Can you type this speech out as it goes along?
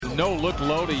no-look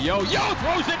low to Yo. Yo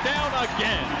throws it down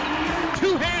again.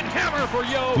 Two-hand hammer for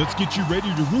Yo. Let's get you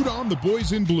ready to root on the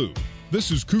boys in blue.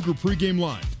 This is Cougar Pregame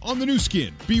Live on the new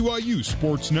skin, BYU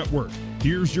Sports Network.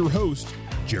 Here's your host,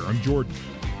 Jerem Jordan.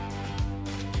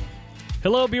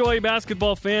 Hello, BYU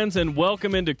basketball fans, and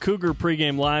welcome into Cougar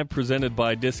Pregame Live, presented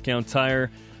by Discount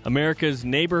Tire, America's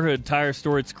neighborhood tire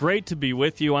store. It's great to be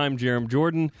with you. I'm Jerem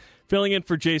Jordan, filling in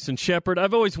for Jason Shepard.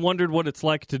 I've always wondered what it's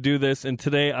like to do this, and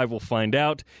today I will find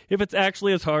out if it's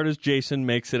actually as hard as Jason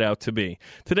makes it out to be.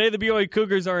 Today, the BYU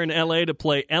Cougars are in L.A. to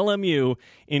play LMU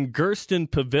in Gersten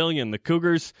Pavilion. The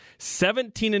Cougars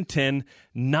 17-10,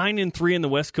 9-3 in the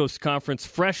West Coast Conference,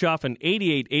 fresh off an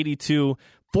 88-82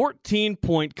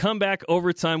 14-point comeback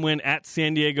overtime win at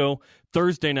San Diego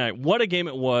Thursday night. What a game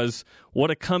it was. What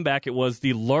a comeback it was.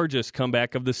 The largest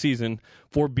comeback of the season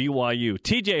for BYU.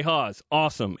 TJ Haws,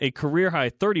 awesome. A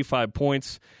career-high 35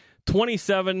 points,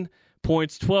 27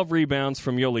 points, 12 rebounds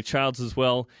from Yoli Childs as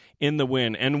well in the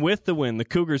win. And with the win, the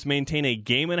Cougars maintain a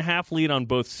game-and-a-half lead on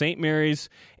both St. Mary's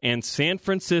and San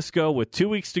Francisco. With 2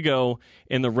 weeks to go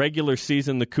in the regular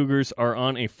season, the Cougars are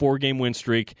on a 4-game win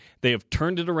streak. They have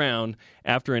turned it around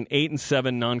after an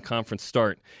 8-7 non-conference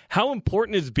start. How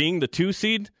important is being the 2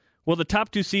 seed? Well, the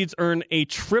top 2 seeds earn a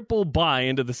triple bye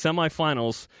into the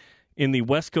semifinals in the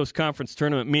West Coast Conference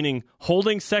tournament, meaning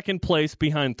holding second place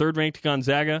behind third-ranked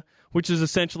Gonzaga, which is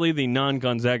essentially the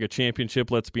non-Gonzaga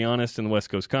championship, let's be honest, in the West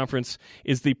Coast Conference,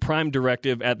 is the prime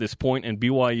directive at this point, and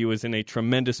BYU is in a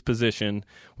tremendous position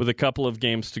with a couple of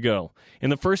games to go. In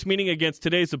the first meeting against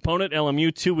today's opponent,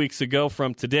 LMU, 2 weeks ago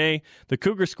from today, the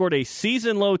Cougars scored a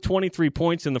season-low 23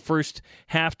 points in the first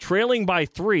half, trailing by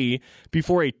 3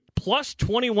 before a plus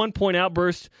 21-point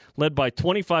outburst led by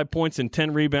 25 points and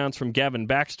 10 rebounds from Gavin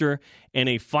Baxter and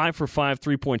a 5-for-5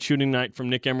 3-point shooting night from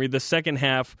Nick Emery. The second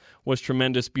half was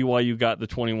tremendous. BYU got the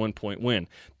 21-point win.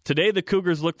 Today, the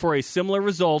Cougars look for a similar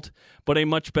result, but a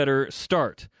much better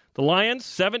start. The Lions,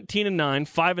 17-9,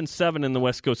 5-7 in the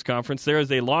West Coast Conference. There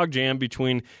is a logjam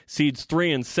between seeds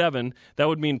 3 and 7. That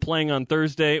would mean playing on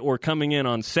Thursday or coming in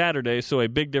on Saturday, so a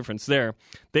big difference there.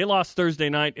 They lost Thursday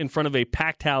night in front of a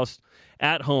packed house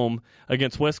at home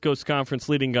against West Coast Conference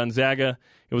leading Gonzaga.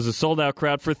 It was a sold-out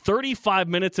crowd. For 35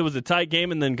 minutes, it was a tight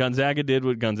game, and then Gonzaga did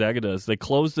what Gonzaga does. They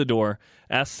closed the door,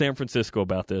 asked San Francisco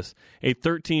about this. A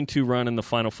 13-2 run in the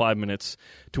final 5 minutes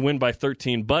to win by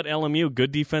 13. But LMU,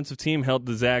 good defensive team, held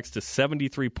the Zags to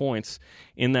 73 points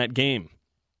in that game.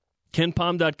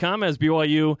 KenPom.com has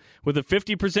BYU with a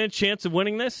 50% chance of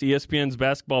winning this. ESPN's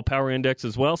Basketball Power Index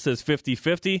as well says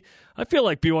 50-50. I feel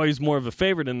like BYU is more of a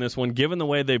favorite in this one, given the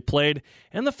way they played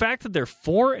and the fact that they're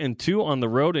 4-2 on the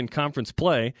road in conference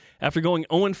play after going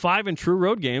 0-5 in true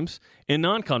road games in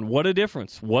non-con. What a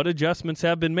difference. What adjustments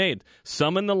have been made.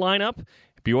 Some in the lineup.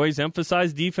 BYU's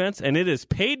emphasized defense, and it has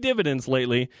paid dividends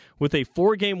lately with a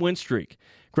 4-game win streak.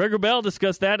 Greg Wrubell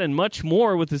discussed that and much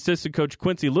more with assistant coach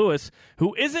Quincy Lewis,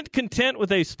 who isn't content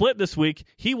with a split this week.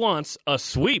 He wants a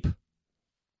sweep.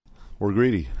 We're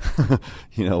greedy.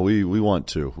 We want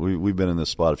to. We've been in this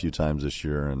spot a few times this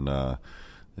year, and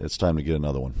it's time to get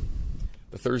another one.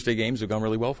 The Thursday games have gone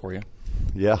really well for you.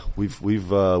 Yeah, we've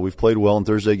played well in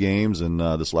Thursday games, and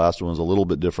this last one was a little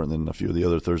bit different than a few of the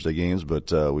other Thursday games,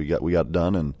 but we got it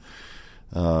done, and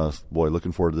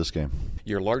looking forward to this game.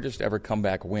 Your largest ever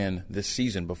comeback win this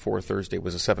season before Thursday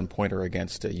was a 7-pointer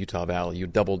against Utah Valley. You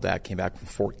doubled that, came back from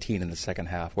 14 in the second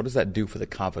half. What does that do for the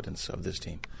confidence of this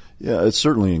team? Yeah, it's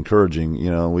certainly encouraging.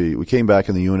 We came back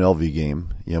in the UNLV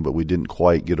game, but we didn't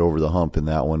quite get over the hump in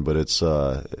that one. But it's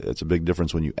a big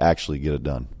difference when you actually get it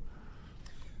done.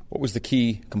 What was the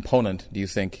key component, do you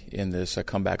think, in this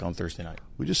comeback on Thursday night?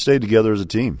 We just stayed together as a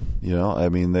team.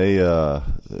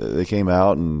 They came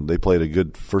out and they played a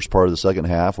good first part of the second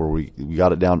half where we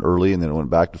got it down early and then it went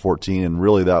back to 14. And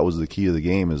really that was the key of the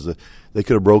game is that they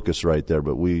could have broke us right there,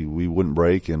 but we wouldn't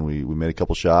break, and we made a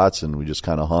couple shots and we just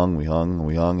kind of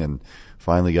hung and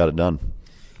finally got it done.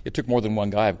 It took more than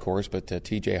one guy, of course, but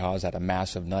TJ Haws had a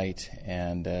massive night,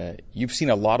 and you've seen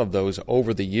a lot of those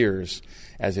over the years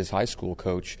as his high school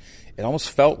coach. It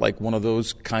almost felt like one of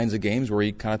those kinds of games where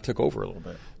he kind of took over a little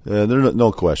bit. There's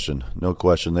no question.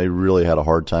 They really had a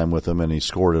hard time with him, and he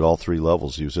scored at all 3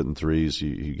 levels. He was hitting threes.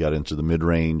 He got into the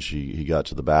mid-range. He got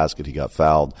to the basket. He got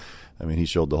fouled. He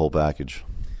showed the whole package.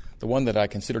 The one that I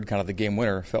considered kind of the game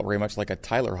winner felt very much like a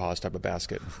Tyler Haws type of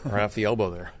basket, right off the elbow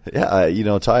there.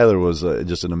 Yeah, Tyler was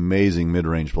just an amazing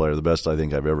mid-range player, the best I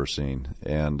think I've ever seen.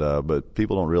 And but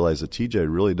people don't realize that TJ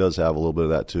really does have a little bit of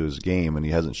that to his game, and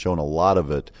he hasn't shown a lot of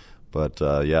it. But,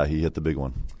 he hit the big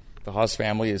one. The Haws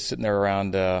family is sitting there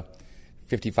around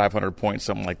 5,500 points,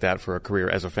 something like that, for a career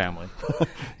as a family.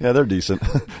 Yeah, they're decent.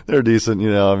 They're decent.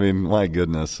 I mean, my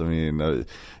goodness. I mean,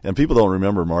 and people don't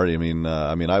remember Marty.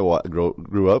 I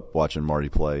grew up watching Marty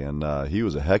play, and he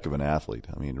was a heck of an athlete.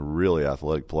 I mean, a really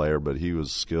athletic player, but he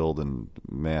was skilled, and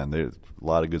man, there's a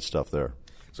lot of good stuff there.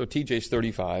 So TJ's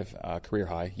 35, career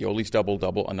high. Yoli's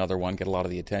double-double, another one, get a lot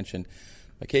of the attention.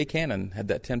 McKay Cannon had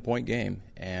that 10-point game,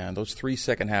 and those 3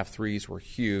 second-half threes were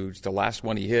huge. The last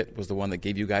one he hit was the one that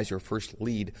gave you guys your first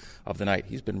lead of the night.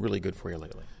 He's been really good for you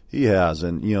lately. He has,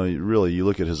 and really, you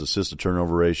look at his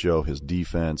assist-to-turnover ratio, his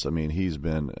defense. I mean, he's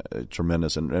been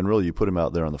tremendous, and really, you put him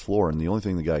out there on the floor, and the only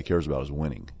thing the guy cares about is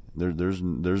winning. There's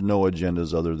no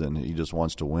agendas other than he just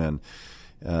wants to win.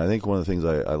 And I think one of the things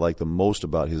I like the most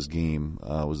about his game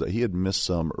was that he had missed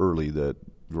some early that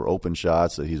were open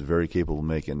shots that he's very capable of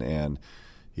making, and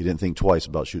he didn't think twice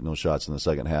about shooting those shots in the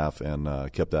second half,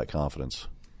 and kept that confidence.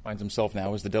 Finds himself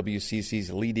now as the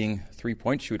WCC's leading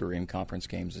three-point shooter in conference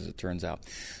games, as it turns out.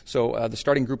 So the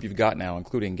starting group you've got now,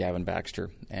 including Gavin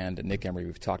Baxter and Nick Emery,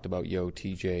 we've talked about Yo,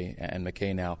 TJ, and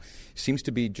McKay now, seems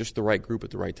to be just the right group at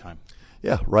the right time.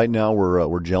 Yeah, right now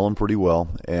we're gelling pretty well,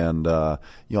 and I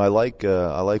like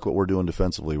what we're doing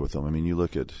defensively with them. I mean, you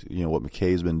look at what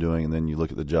McKay's been doing, and then you look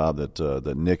at the job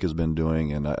that Nick has been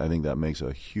doing, and I think that makes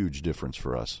a huge difference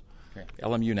for us. Okay.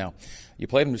 LMU now. You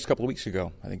played them just a couple of weeks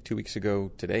ago. I think 2 weeks ago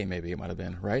today, maybe it might have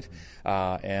been, right?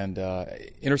 And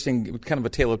interesting, kind of a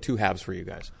tale of two halves for you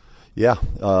guys. Yeah,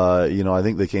 I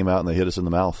think they came out and they hit us in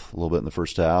the mouth a little bit in the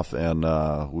first half, and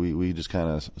we just kind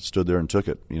of stood there and took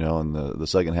it. In the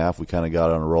second half, we kind of got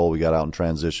on a roll. We got out in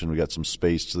transition. We got some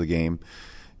space to the game,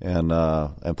 and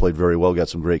played very well. Got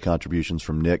some great contributions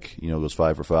from Nick. Goes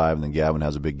 5 for 5, and then Gavin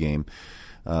has a big game,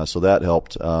 so that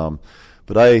helped.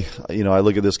 But I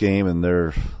look at this game, and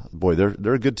they're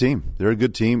a good team. They're a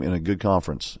good team in a good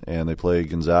conference, and they play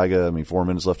Gonzaga. I mean, 4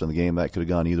 minutes left in the game, that could have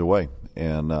gone either way,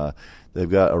 and they've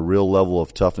got a real level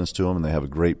of toughness to them, and they have a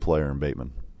great player in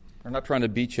Bateman. They're not trying to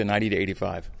beat you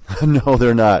 90-85. No,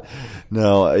 they're not.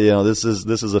 No, this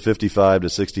is a 55 to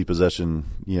 60 possession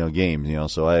game.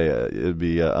 So it'd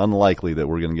be unlikely that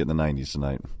we're going to get in the 90s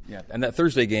tonight. Yeah, and that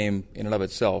Thursday game in and of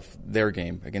itself, their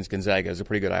game against Gonzaga, is a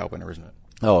pretty good eye opener, isn't it?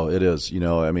 Oh, it is.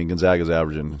 Gonzaga's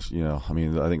averaging, I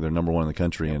think they're number one in the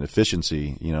country in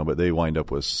efficiency, but they wind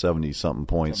up with 70-something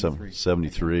points,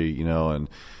 73, and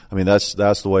that's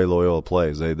the way Loyola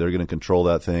plays. They're going to control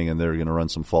that thing, and they're going to run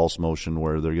some false motion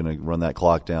where they're going to run that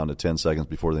clock down to 10 seconds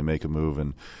before they make a move.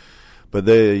 But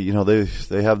they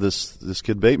have this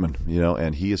kid Bateman,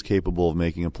 and he is capable of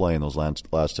making a play in those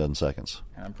last 10 seconds.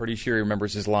 I'm pretty sure he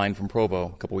remembers his line from Provo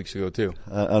a couple weeks ago, too.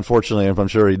 Unfortunately, I'm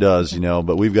sure he does,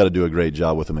 but we've got to do a great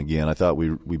job with him again. I thought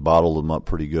we bottled him up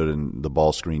pretty good in the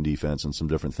ball screen defense and some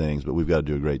different things, but we've got to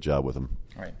do a great job with him.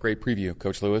 All right, great preview,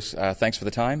 Coach Lewis. Thanks for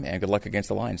the time, and good luck against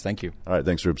the Lions. Thank you. All right,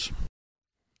 thanks, Rubes.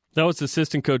 That was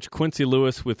assistant coach Quincy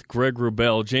Lewis with Greg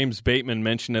Wrubell. James Bateman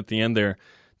mentioned at the end there,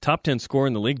 top 10 scorer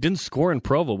in the league, didn't score in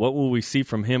Provo. What will we see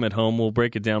from him at home? We'll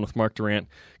break it down with Mark Durrant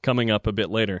coming up a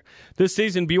bit later. This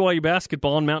season, BYU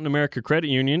basketball and Mountain America Credit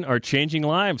Union are changing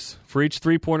lives. For each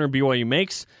three-pointer BYU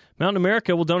makes, Mountain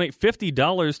America will donate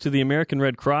 $50 to the American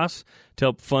Red Cross to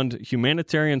help fund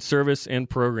humanitarian service and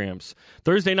programs.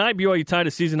 Thursday night, BYU tied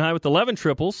a season high with 11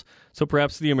 triples, so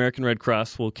perhaps the American Red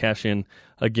Cross will cash in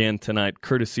again tonight,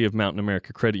 courtesy of Mountain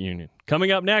America Credit Union.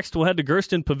 Coming up next, we'll head to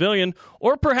Gersten Pavilion,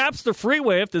 or perhaps the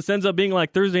Freeway if this ends up being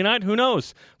like Thursday night, who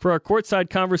knows, for our courtside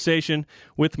conversation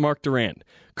with Mark Durrant.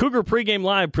 Cougar Pregame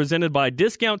Live, presented by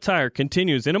Discount Tire,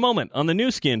 continues in a moment on the new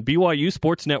skin BYU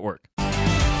Sports Network.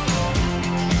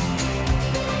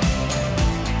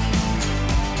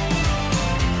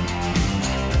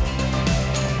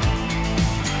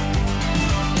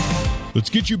 Let's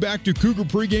get you back to Cougar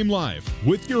Pregame Live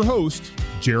with your host,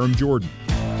 Jerem Jordan.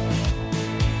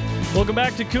 Welcome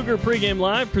back to Cougar Pregame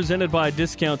Live, presented by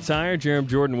Discount Tire. Jerem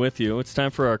Jordan with you. It's time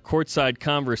for our courtside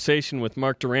conversation with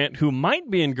Mark Durrant, who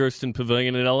might be in Gersten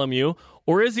Pavilion at LMU,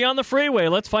 or is he on the Freeway?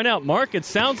 Let's find out. Mark, it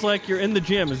sounds like you're in the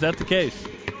gym. Is that the case?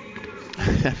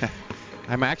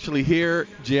 I'm actually here,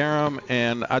 Jerem,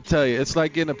 and I tell you, it's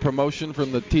like getting a promotion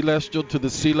from the Telestial to the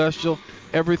Celestial.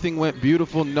 Everything went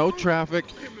beautiful, no traffic.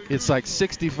 It's like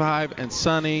 65 and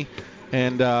sunny.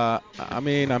 And,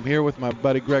 I'm here with my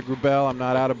buddy Greg Wrubell. I'm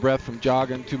not out of breath from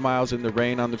jogging 2 miles in the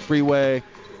rain on the freeway.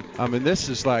 This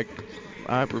is like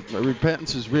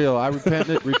repentance is real. I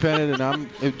repented, and I'm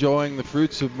enjoying the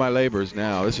fruits of my labors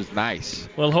now. This is nice.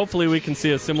 Well, hopefully we can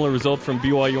see a similar result from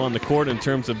BYU on the court in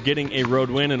terms of getting a road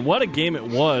win. And what a game it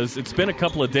was. It's been a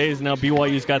couple of days now.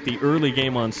 BYU's got the early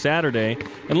game on Saturday.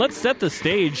 And let's set the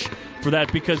stage for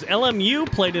that because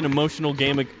LMU played an emotional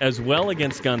game as well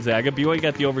against Gonzaga. BYU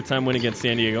got the overtime win against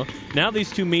San Diego. Now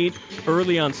these two meet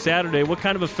early on Saturday. What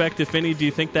kind of effect, if any, do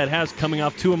you think that has coming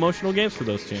off two emotional games for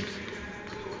those teams?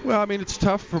 Well, I mean, it's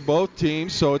tough for both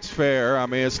teams, so it's fair. I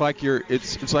mean, it's like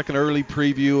an early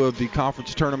preview of the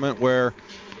conference tournament where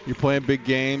you're playing big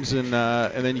games and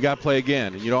then you got to play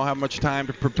again. And you don't have much time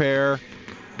to prepare,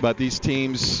 but these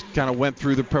teams kind of went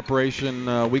through the preparation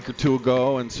a week or two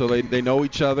ago, and so they know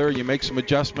each other. You make some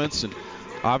adjustments, and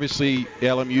obviously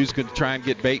LMU's going to try and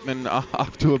get Bateman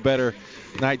off to a better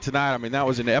night tonight. I mean, that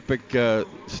was an epic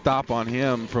stop on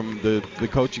him from the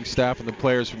coaching staff and the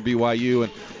players from BYU,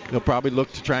 and they'll probably look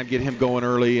to try and get him going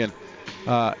early.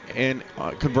 And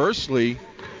conversely,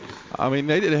 I mean,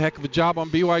 they did a heck of a job on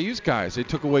BYU's guys. They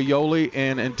took away Yoli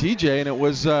and TJ, and it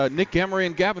was Nick Emery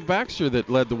and Gavin Baxter that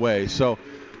led the way. So,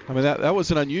 I mean, that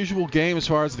was an unusual game as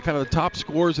far as the kind of the top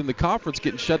scorers in the conference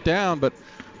getting shut down, but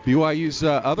BYU's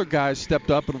other guys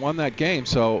stepped up and won that game.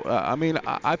 So, I mean,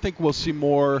 I think we'll see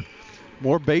more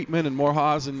Bateman and more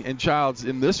Haas and Childs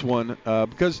in this one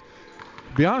because,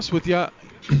 to be honest with you,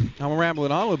 I'm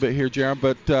rambling on a little bit here, Jeremy,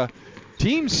 but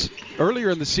teams earlier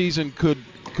in the season could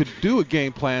do a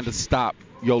game plan to stop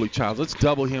Yoli Childs. Let's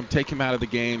double him, take him out of the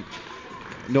game.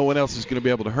 No one else is going to be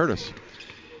able to hurt us.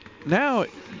 Now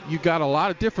you got a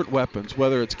lot of different weapons,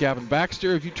 whether it's Gavin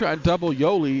Baxter. If you try and double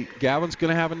Yoli, Gavin's going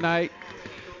to have a night.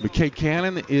 McKay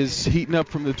Cannon is heating up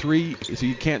from the three, so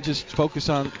you can't just focus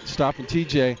on stopping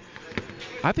TJ.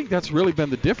 I think that's really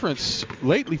been the difference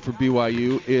lately for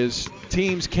BYU is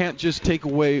teams can't just take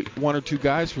away one or two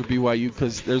guys for BYU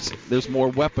because there's more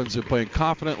weapons. They're playing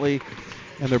confidently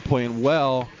and they're playing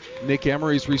well. Nick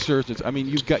Emery's resurgence. I mean,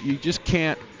 you just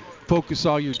can't focus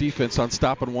all your defense on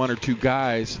stopping one or two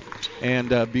guys, and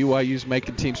BYU's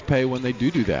making teams pay when they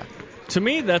do that. To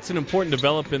me, that's an important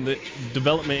development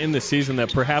in the season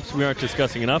that perhaps we aren't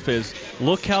discussing enough is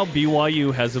look how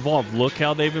BYU has evolved. Look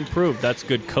how they've improved. That's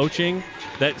good coaching.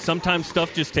 That sometimes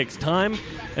stuff just takes time.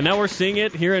 And now we're seeing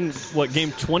it here in,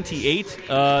 game 28.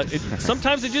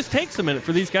 Sometimes it just takes a minute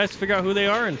for these guys to figure out who they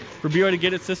are and for BYU to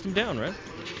get its system down, right?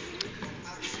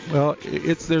 Well,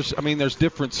 there's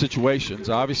different situations.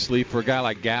 Obviously, for a guy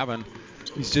like Gavin,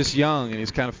 he's just young and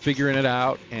he's kind of figuring it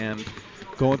out and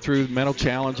going through mental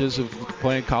challenges of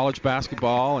playing college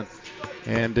basketball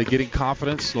and getting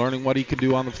confidence, learning what he can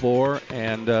do on the floor.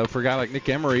 And for a guy like Nick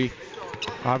Emery,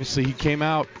 obviously he came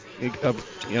out of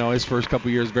his first couple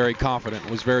of years very confident,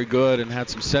 was very good, and had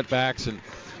some setbacks. And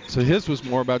so his was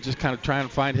more about just kind of trying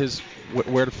to find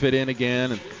where to fit in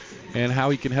again and how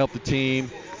he can help the team.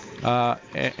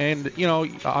 And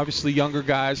obviously younger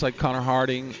guys like Connor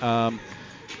Harding.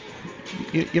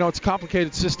 It's a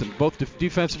complicated system, both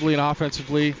defensively and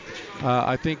offensively.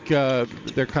 I think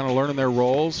they're kind of learning their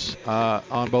roles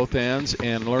on both ends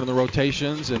and learning the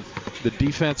rotations. And the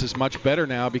defense is much better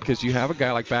now because you have a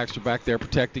guy like Baxter back there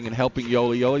protecting and helping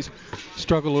Yoli. Yoli's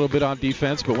struggled a little bit on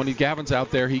defense, but when Gavin's out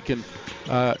there, he can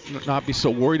not be so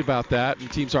worried about that.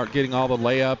 And teams aren't getting all the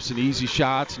layups and easy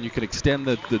shots, and you can extend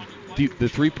the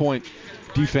three-point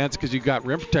defense because you've got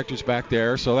rim protectors back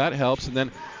there, so that helps. And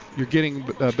then you're getting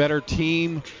a better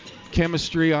team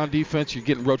chemistry on defense. You're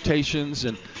getting rotations,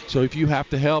 and so if you have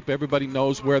to help, everybody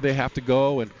knows where they have to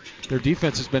go. And their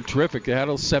defense has been terrific. They had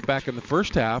a little setback in the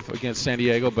first half against San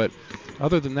Diego, but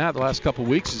other than that, the last couple of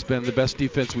weeks has been the best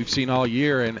defense we've seen all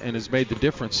year and has made the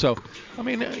difference. So, I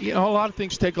mean, a lot of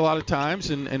things take a lot of times,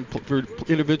 and for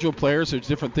individual players, there's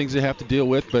different things they have to deal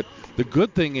with. But the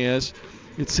good thing is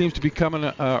it seems to be coming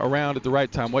around at the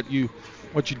right time. What you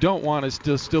don't want is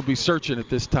to still be searching at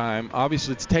this time.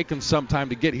 Obviously, it's taken some time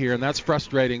to get here, and that's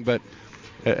frustrating, but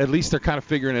at least they're kind of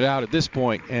figuring it out at this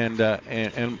point and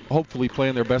hopefully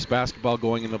playing their best basketball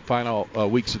going in the final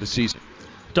weeks of the season.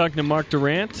 Talking to Mark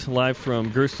Durant, live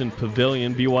from Gersten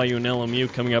Pavilion, BYU and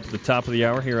LMU coming up at the top of the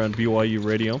hour here on BYU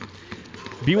Radio.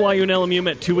 BYU and LMU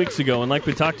met 2 weeks ago, and like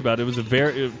we talked about, it was a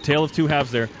tale of two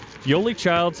halves there. Yoli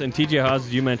Childs and TJ Haas,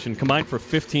 as you mentioned, combined for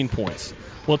 15 points.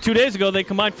 Well, 2 days ago, they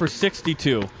combined for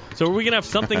 62. So are we going to have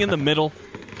something in the middle?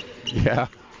 Yeah,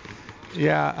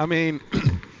 I mean,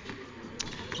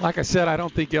 like I said, I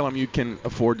don't think LMU can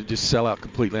afford to just sell out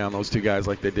completely on those two guys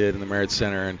like they did in the Marriott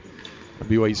Center. And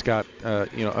BYU's got,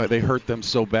 they hurt them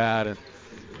so bad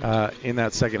in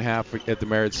that second half at the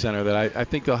Marriott Center that I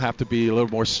think they'll have to be a little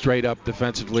more straight up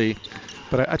defensively.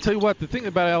 But I tell you what, the thing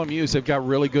about LMU is they've got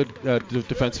really good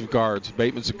defensive guards.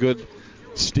 Bateman's a good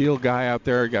steal guy out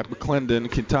there. You got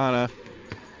McClendon, Quintana.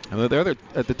 And they're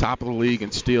at the top of the league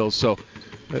in steals. So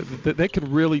they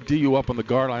can really D you up on the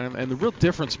guard line. And the real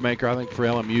difference maker, I think, for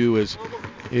LMU is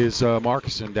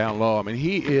Marcuson down low. I mean,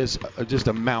 he is just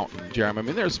a mountain, Jeremy. I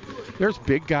mean, there's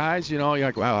big guys, you're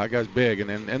like, wow, that guy's big. And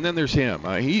then there's him.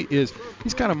 He's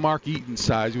kind of Mark Eaton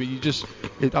size. I mean,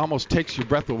 it almost takes your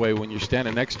breath away when you're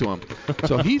standing next to him.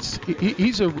 So he's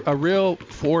a real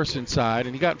force inside.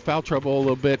 And he got in foul trouble a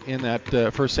little bit in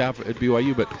that first half at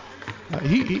BYU, but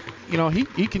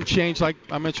he can change, like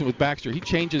I mentioned with Baxter. He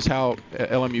changes how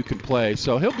LMU can play.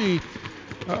 So he'll be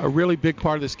a really big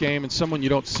part of this game and someone you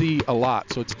don't see a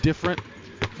lot. So it's different.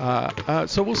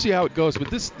 So we'll see how it goes. But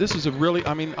this is a really,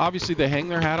 I mean, obviously they hang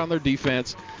their hat on their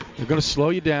defense. They're going to slow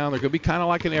you down. They're going to be kind of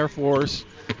like an Air Force.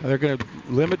 They're going to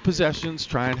limit possessions,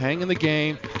 try and hang in the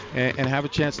game, and have a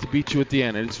chance to beat you at the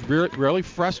end. And it's really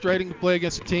frustrating to play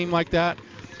against a team like that.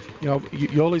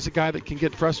 Yoli's a guy that can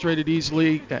get frustrated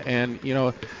easily, and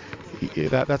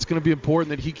that's going to be important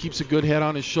that he keeps a good head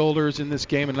on his shoulders in this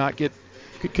game and not get,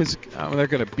 because they're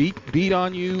going to beat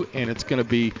on you, and they're going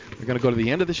to go to the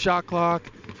end of the shot clock,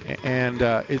 and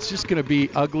it's just going to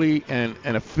be ugly and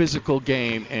a physical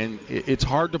game, and it's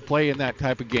hard to play in that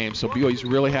type of game. So BYU's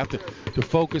really have to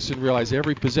focus and realize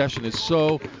every possession is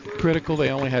so critical. They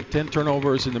only had 10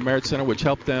 turnovers in the Merit Center, which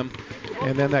helped them.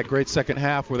 And then that great second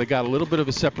half where they got a little bit of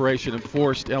a separation and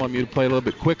forced LMU to play a little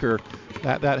bit quicker,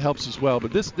 that helps as well.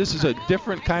 But this is a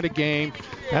different kind of game.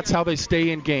 That's how they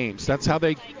stay in games. That's how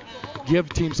they give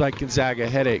teams like Gonzaga a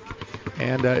headache.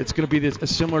 And it's going to be a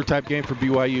similar type game for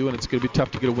BYU, and it's going to be tough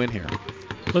to get a win here.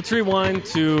 Let's rewind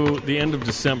to the end of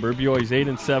December. BYU's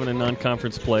 8-7 in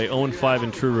non-conference play, 0-5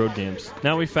 in true road games.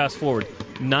 Now we fast forward,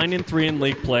 9-3 in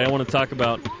league play. I want to talk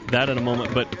about that in a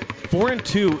moment. But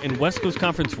 4-2 in West Coast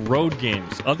Conference road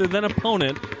games. Other than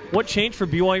opponent, what changed for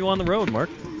BYU on the road, Mark?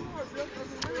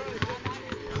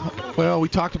 Well, we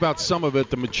talked about some of it,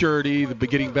 the maturity, the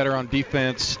getting better on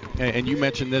defense, and you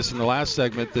mentioned this in the last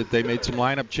segment that they made some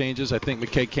lineup changes. I think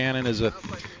McKay Cannon is a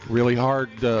really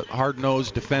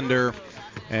hard-nosed defender,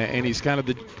 and he's kind of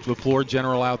the floor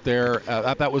general out there.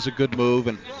 That was a good move,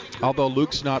 and although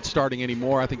Luke's not starting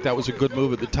anymore, I think that was a good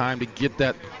move at the time to get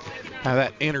that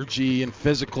energy and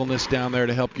physicalness down there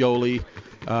to help Yoli.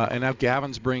 And now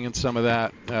Gavin's bringing some of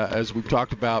that, as we've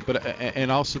talked about, and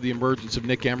also the emergence of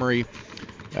Nick Emery.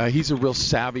 He's a real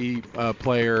savvy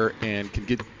player and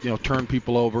can turn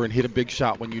people over and hit a big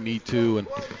shot when you need to. And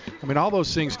I mean, all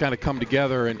those things kind of come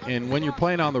together. And when you're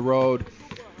playing on the road,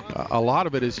 a lot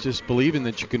of it is just believing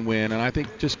that you can win. And I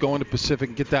think just going to Pacific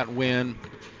and get that win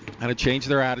kind of change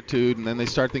their attitude. And then they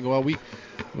start thinking, well,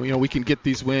 we can get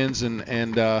these wins.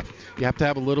 And you have to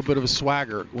have a little bit of a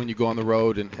swagger when you go on the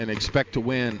road and expect to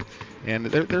win. And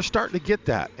they're starting to get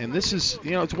that. And this is,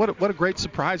 it's what a great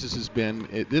surprise this has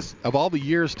been. This of all the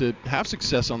years to have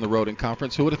success on the road in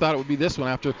conference, who would have thought it would be this one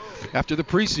after the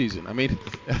preseason? I mean,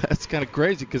 that's kind of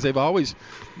crazy because they've always,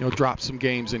 dropped some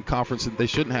games in conference that they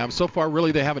shouldn't have. So far,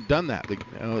 really, they haven't done that.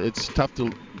 It's tough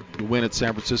to win at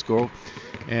San Francisco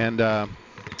and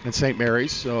St.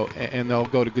 Mary's. So and they'll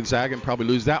go to Gonzaga and probably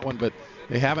lose that one, but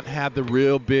they haven't had the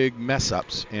real big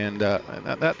mess-ups, and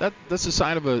that's a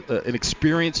sign of an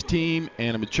experienced team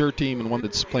and a mature team and one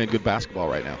that's playing good basketball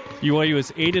right now. BYU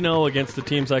is 8-0 against the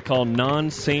teams I call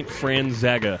non-St.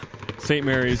 Franzaga. St.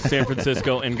 Mary's, San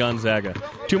Francisco, and Gonzaga.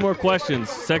 Two more questions,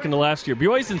 second to last year.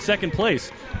 BYU's in second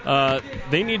place.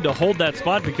 They need to hold that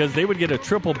spot because they would get a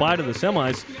triple bye to the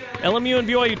semis. LMU and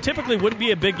BYU typically wouldn't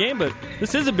be a big game, but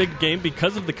this is a big game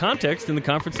because of the context in the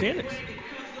conference standings.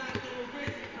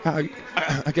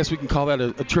 I guess we can call that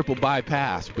a triple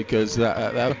bypass because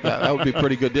that would be a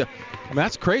pretty good deal. I mean,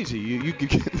 that's crazy. You could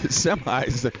get the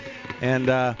semis, and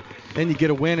then you get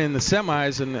a win in the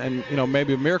semis, and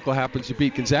maybe a miracle happens. You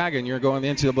beat Gonzaga, and you're going to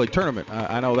the NCAA tournament.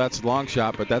 I know that's a long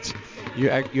shot, but that's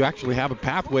you actually have a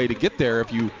pathway to get there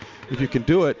if you can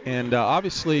do it. And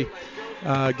obviously,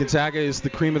 Gonzaga is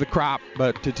the cream of the crop,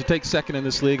 but to take second in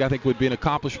this league, I think would be an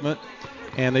accomplishment.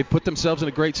 And they put themselves in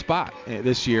a great spot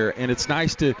this year. And it's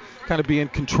nice to kind of be in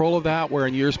control of that, where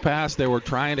in years past they were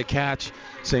trying to catch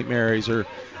St. Mary's, or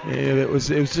it was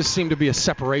just seemed to be a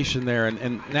separation there.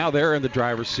 And now they're in the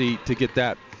driver's seat to get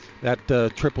that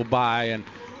triple bye. And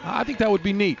I think that would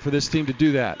be neat for this team to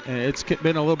do that. And it's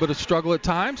been a little bit of struggle at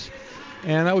times,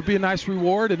 and that would be a nice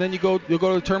reward. And then you'll go to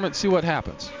the tournament and see what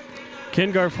happens.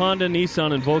 Ken Garff Honda,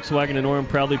 Nissan, and Volkswagen in Orem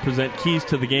proudly present keys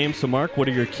to the game. So, Mark, what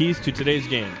are your keys to today's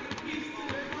game?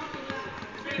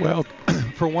 Well,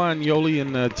 for one, Yoli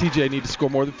and TJ need to score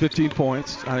more than 15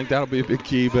 points. I think that'll be a big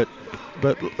key. But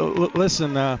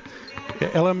listen,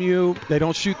 LMU, they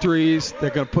don't shoot threes. They're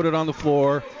going to put it on the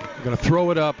floor. They're going to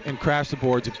throw it up and crash the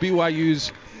boards. If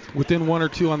BYU's within 1 or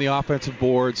 2 on the offensive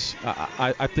boards,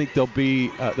 I think they'll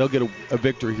get a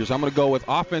victory here. So I'm going to go with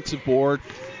offensive board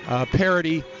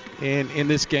parity, and in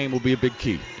this game will be a big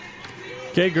key.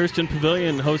 Okay, Gersten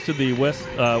Pavilion hosted the West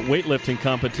weightlifting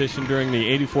competition during the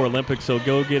 '84 Olympics, so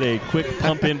go get a quick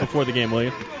pump in before the game, will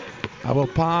you? I will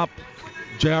pump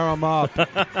Jerem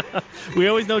up. We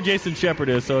always know Jason Shepard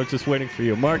is, so it's just waiting for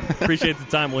you. Mark, appreciate the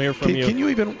time. We'll hear from you. Can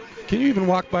you even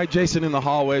walk by Jason in the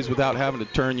hallways without having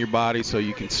to turn your body so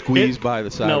you can squeeze by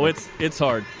the side? No, it's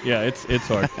hard. Yeah, it's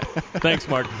hard. Thanks,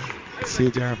 Mark. See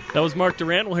you, Jerem. That was Mark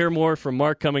Durant. We'll hear more from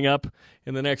Mark coming up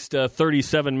in the next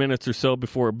 37 minutes or so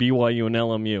before BYU and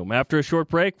LMU. After a short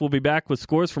break, we'll be back with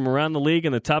scores from around the league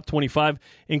in the top 25,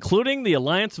 including the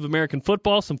Alliance of American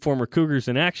Football, some former Cougars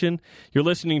in action. You're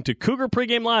listening to Cougar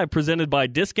Pregame Live, presented by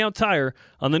Discount Tire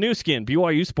on the new skin,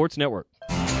 BYU Sports Network.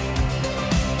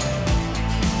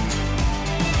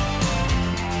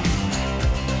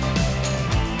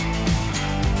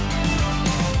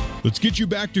 Let's get you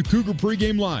back to Cougar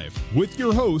Pregame Live with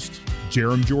your host,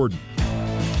 Jerem Jordan.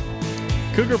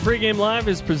 Cougar Pregame Live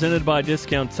is presented by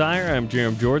Discount Tire. I'm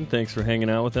Jerem Jordan. Thanks for hanging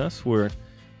out with us. We're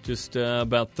just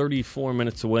about 34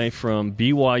 minutes away from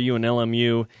BYU and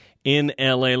LMU in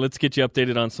L.A. Let's get you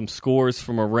updated on some scores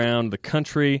from around the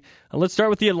country. Let's start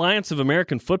with the Alliance of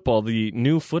American Football, the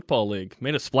new football league.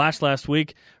 Made a splash last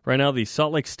week. Right now, the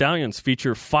Salt Lake Stallions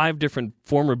feature 5 different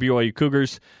former BYU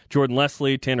Cougars: Jordan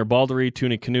Leslie, Tanner Baldery,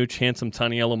 Tuni Canuch, Handsome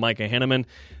Taniello, Micah Hanneman.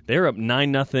 They're up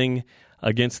 9-0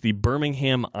 against the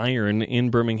Birmingham Iron in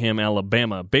Birmingham,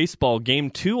 Alabama. Baseball Game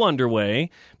 2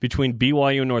 underway between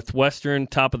BYU and Northwestern,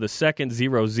 top of the second,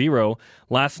 0-0.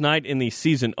 Last night in the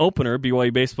season opener,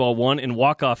 BYU Baseball won in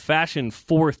walk-off fashion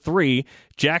 4-3.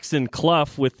 Jackson Clough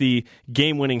with the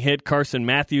game-winning hit. Carson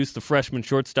Matthews, the freshman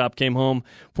shortstop, came home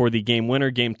for the game winner.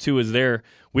 Game 2 is there.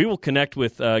 We will connect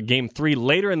with Game 3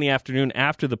 later in the afternoon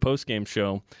after the postgame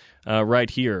show right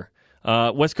here.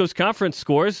 West Coast Conference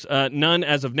scores, none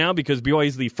as of now because BYU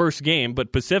is the first game,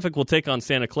 but Pacific will take on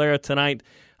Santa Clara tonight.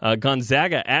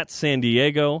 Gonzaga at San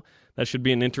Diego. That should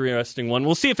be an interesting one.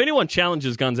 We'll see if anyone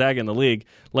challenges Gonzaga in the league,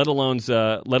 let alone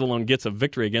gets a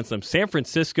victory against them. San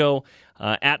Francisco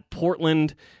at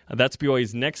Portland. That's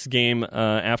BYU's next game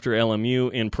after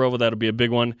LMU in Provo. That'll be a big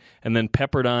one. And then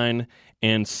Pepperdine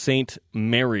and St.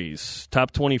 Mary's.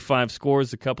 Top 25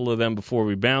 scores, a couple of them before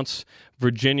we bounce.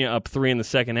 Virginia up 3 in the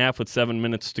second half with 7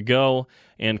 minutes to go.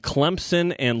 And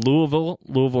Clemson and Louisville.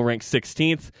 Louisville ranked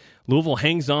 16th. Louisville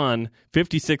hangs on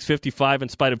 56-55 in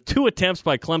spite of 2 attempts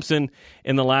by Clemson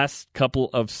in the last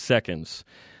couple of seconds.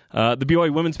 The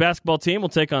BYU women's basketball team will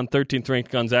take on 13th-ranked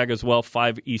Gonzaga as well,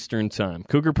 5 Eastern time.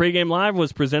 Cougar Pregame Live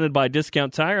was presented by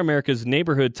Discount Tire, America's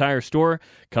neighborhood tire store.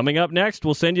 Coming up next,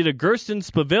 we'll send you to Gersten's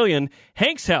Pavilion,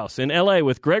 Hank's House in L.A.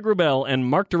 with Greg Wrubell and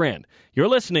Mark Durant. You're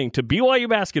listening to BYU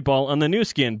Basketball on the new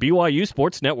skin, BYU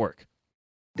Sports Network.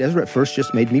 Deseret First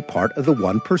just made me part of the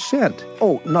 1%.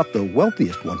 Oh, not the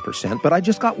wealthiest 1%, but I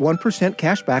just got 1%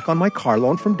 cash back on my car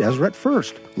loan from Deseret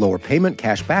First. Lower payment,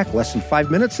 cash back, less than 5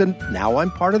 minutes, and now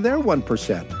I'm part of their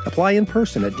 1%. Apply in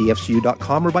person at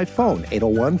dfcu.com or by phone,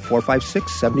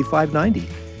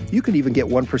 801-456-7590. You can even get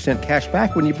 1% cash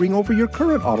back when you bring over your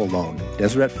current auto loan.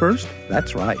 Deseret First?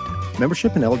 That's right.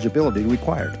 Membership and eligibility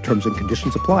required. Terms and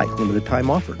conditions apply. Limited time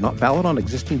offer. Not valid on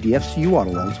existing DFCU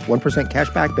auto loans. 1% cash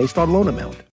back based on loan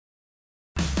amount.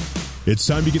 It's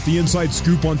time to get the inside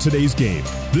scoop on today's game.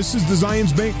 This is the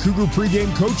Zions Bank Cougar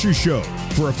Pregame Coaches Show.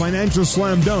 For a financial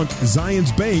slam dunk,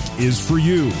 Zions Bank is for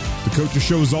you. The Coaches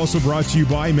Show is also brought to you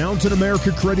by Mountain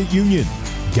America Credit Union,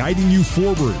 guiding you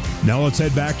forward. Now let's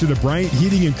head back to the Bryant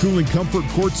Heating and Cooling Comfort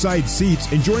courtside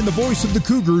seats and join the voice of the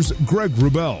Cougars, Greg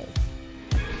Wrubell.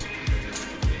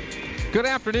 Good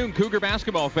afternoon, Cougar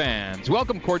basketball fans.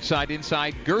 Welcome courtside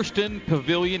inside Gersten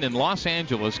Pavilion in Los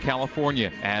Angeles,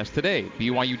 California, as today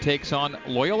BYU takes on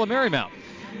Loyola Marymount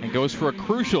and goes for a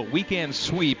crucial weekend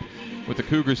sweep with the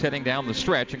Cougars heading down the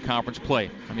stretch in conference play.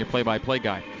 I'm your play-by-play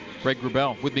guy, Greg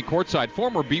Wrubell. With me courtside,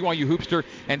 former BYU hoopster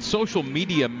and social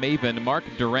media maven Mark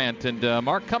Durant. And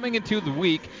Mark, coming into the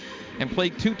week and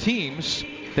played 2 teams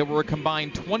that were a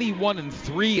combined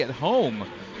 21-3 at home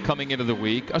coming into the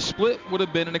week. A split would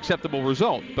have been an acceptable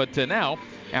result. But now,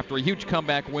 after a huge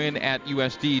comeback win at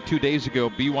USD 2 days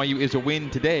ago, BYU is a win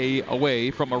today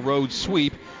away from a road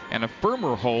sweep and a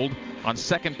firmer hold on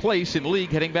second place in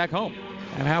league heading back home.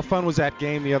 And how fun was that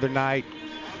game the other night?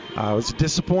 It was a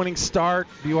disappointing start.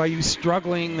 BYU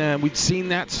struggling. We'd seen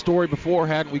that story before,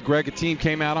 hadn't we, Greg? A team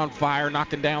came out on fire,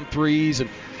 knocking down threes, and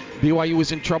BYU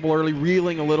was in trouble early,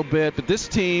 reeling a little bit. But this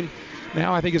team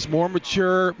Now I think it's more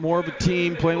mature, more of a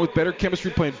team, playing with better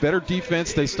chemistry, playing better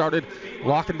defense. They started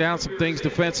locking down some things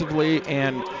defensively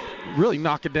and really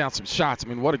knocking down some shots. I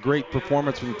mean, what a great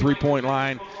performance from the three-point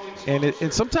line. And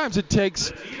sometimes it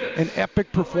takes an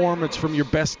epic performance from your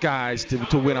best guys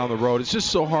to win on the road. It's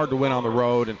just so hard to win on the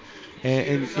road.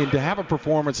 And to have a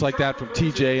performance like that from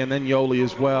TJ and then Yoli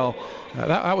as well,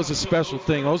 that was a special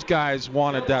thing. Those guys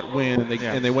wanted that win,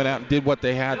 and they went out and did what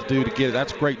they had to do to get it.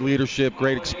 That's great leadership,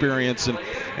 great experience,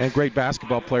 and great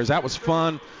basketball players. That was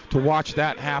fun to watch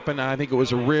that happen. And I think it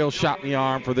was a real shot in the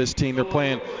arm for this team. They're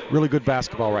playing really good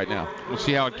basketball right now. We'll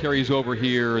see how it carries over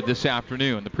here this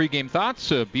afternoon. The pregame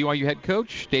thoughts of BYU head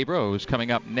coach Dave Rose coming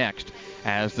up next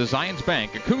as the Zions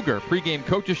Bank Cougar pregame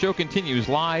coaches show continues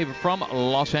live from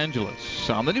Los Angeles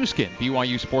on the new skin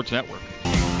BYU Sports Network.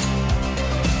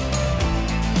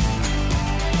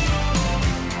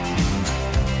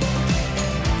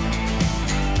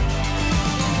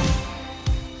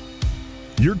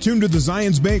 You're tuned to the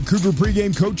Zions Bank Cougar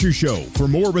Pregame Coaches Show. For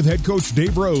more with head coach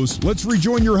Dave Rose, let's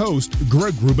rejoin your host,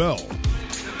 Greg Wrubell.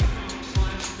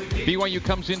 BYU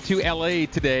comes into L.A.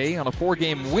 today on a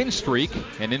 4-game win streak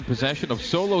and in possession of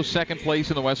solo second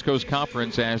place in the West Coast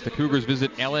Conference as the Cougars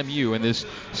visit LMU in this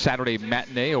Saturday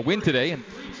matinee. A win today, and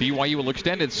BYU will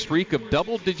extend its streak of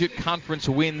double-digit conference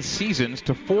win seasons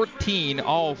to 14,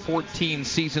 all 14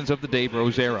 seasons of the Dave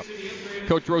Rose era.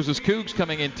 Coach Rose's Cougs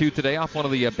coming into today off one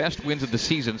of the best wins of the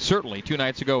season, certainly 2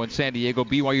 nights ago in San Diego.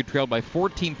 BYU trailed by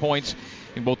 14 points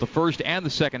in both the first and the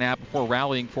second half before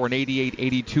rallying for an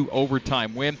 88-82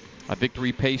 overtime win. A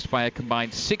victory paced by a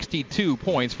combined 62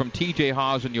 points from TJ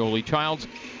Haws and Yoli Childs.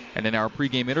 And in our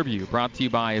pregame interview brought to you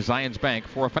by Zions Bank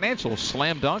for a financial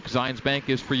slam dunk, Zions Bank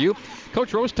is for you.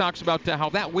 Coach Rose talks about how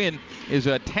that win is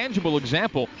a tangible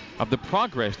example of the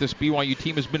progress this BYU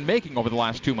team has been making over the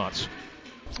last 2 months.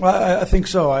 Well, I think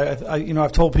so.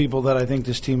 I've told people that I think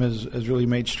this team has really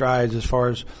made strides as far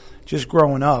as just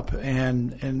growing up,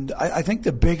 and I think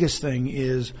the biggest thing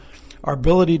is our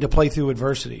ability to play through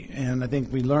adversity. And I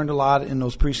think we learned a lot in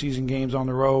those preseason games on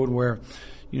the road where,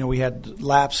 we had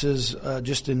lapses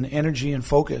just in energy and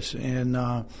focus,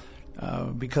 and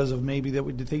because of maybe that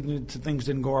things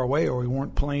didn't go our way or we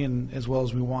weren't playing as well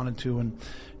as we wanted to.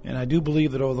 And I do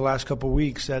believe that over the last couple of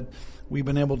weeks that we've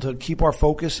been able to keep our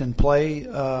focus and play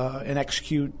and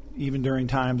execute even during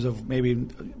times of maybe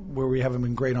where we haven't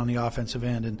been great on the offensive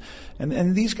end.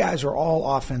 And these guys are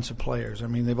all offensive players. I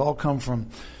mean, they've all come from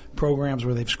programs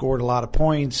where they've scored a lot of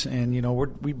points, and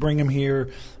we bring them here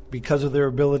because of their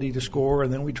ability to score,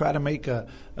 and then we try to make a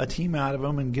team out of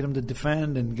them and get them to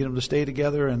defend and get them to stay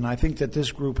together. And I think that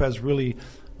this group has really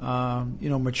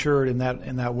matured in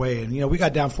that way. And we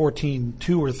got down 14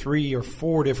 2 or 3 or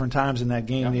 4 different times in that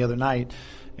game the other night,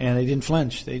 and they didn't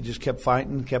flinch. They just kept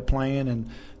fighting, kept playing, and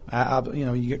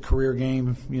you get career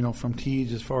game from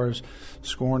Teej as far as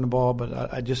scoring the ball.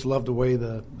 But I just love the way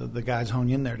the guys hung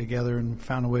in there together and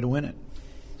found a way to win it.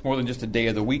 It's more than just a day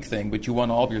of the week thing, but you won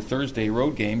all of your Thursday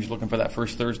road games. You're looking for that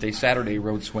first Thursday-Saturday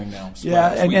road swing now.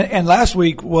 And last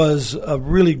week was a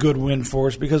really good win for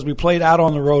us because we played out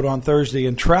on the road on Thursday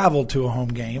and traveled to a home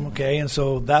game. Okay, and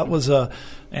so that was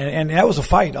and that was a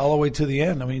fight all the way to the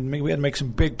end. I mean, we had to make some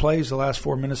big plays the last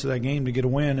 4 minutes of that game to get a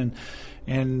win,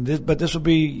 but this will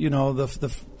be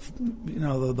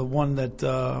the one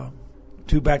that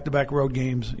 2 back-to-back road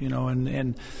games,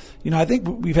 and I think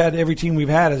we've had every team we've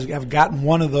had have gotten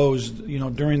one of those,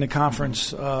 during the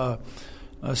conference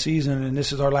season, and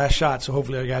this is our last shot, so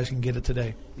hopefully our guys can get it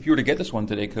today. If you were to get this one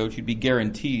today, Coach, you'd be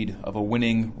guaranteed of a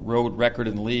winning road record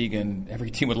in the league, and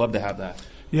every team would love to have that.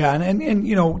 Yeah,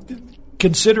 and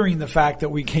considering the fact that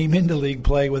we came into league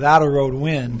play without a road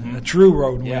win, a true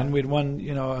road win, we'd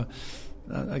won,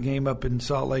 a game up in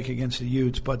Salt Lake against the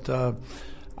Utes, but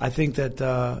I think that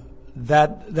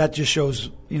that just shows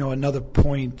another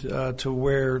point to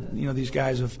where these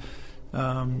guys have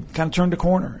kind of turned a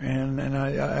corner, and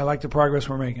I like the progress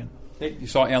we're making. You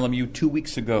saw LMU 2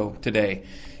 weeks ago today,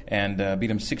 and beat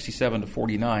them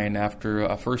 67-49 after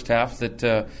a first half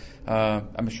that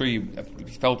I'm sure you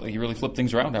felt like you really flipped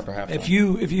things around after halftime.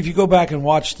 If you go back and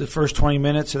watch the first 20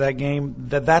 minutes of that game,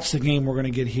 that's the game we're going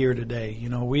to get here today.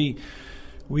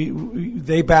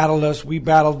 They battled us. We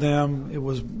battled them. It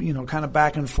was, kind of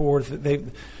back and forth.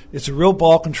 It's a real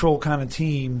ball control kind of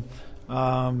team.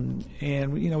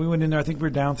 And we went in there. I think we were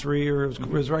down 3, or it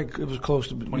was right. It was close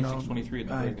to 26-23 at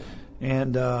the break.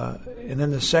 And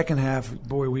then the second half,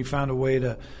 boy, we found a way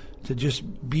to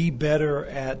just be better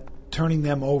at turning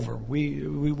them over.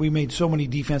 We made so many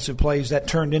defensive plays that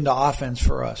turned into offense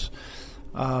for us.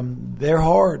 They're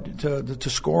hard to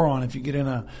score on if you get in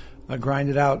a grind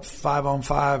it out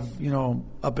 5-on-5,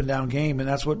 up and down game. And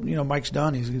that's what, Mike's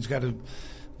done. He's got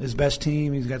his best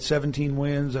team. He's got 17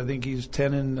 wins. I think he's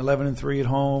 10-11-3 at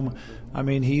home. I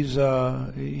mean, he's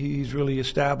really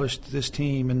established this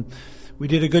team. And we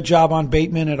did a good job on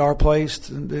Bateman at our place.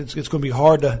 It's going to be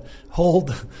hard to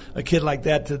hold a kid like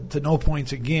that to no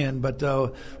points again. But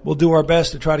we'll do our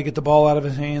best to try to get the ball out of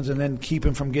his hands and then keep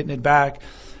him from getting it back.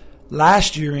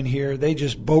 Last year in here, they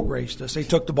just boat raced us. They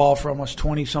took the ball from us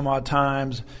 20-some-odd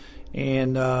times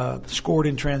and scored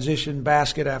in transition,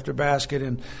 basket after basket.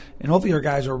 And hopefully our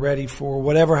guys are ready for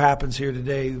whatever happens here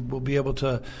today. We'll be able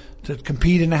to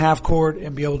compete in the half court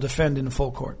and be able to defend in the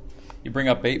full court. You bring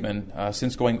up Bateman.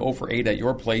 Since going 0 for 8 at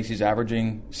your place, he's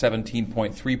averaging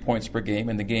 17.3 points per game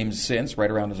in the games since,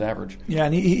 right around his average. Yeah,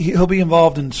 and he'll be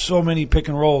involved in so many pick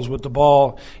and rolls with the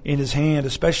ball in his hand,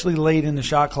 especially late in the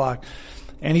shot clock.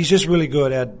 And he's just really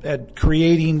good at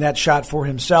creating that shot for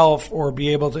himself, or be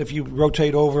able to, if you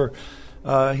rotate over,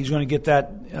 he's going to get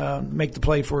that, make the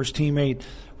play for his teammate.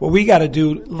 What we got to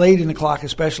do late in the clock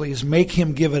especially is make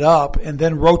him give it up and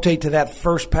then rotate to that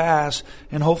first pass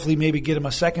and hopefully maybe get him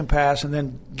a second pass and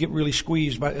then get really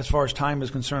squeezed as far as time is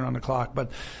concerned on the clock.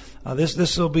 But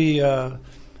this will be a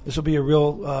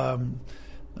real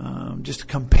just a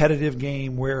competitive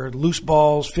game where loose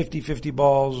balls, 50-50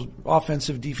 balls,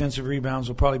 offensive, defensive rebounds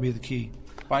will probably be the key.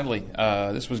 Finally,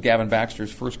 this was Gavin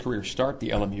Baxter's first career start, the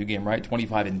LMU game, right?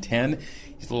 25-10.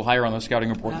 He's a little higher on the scouting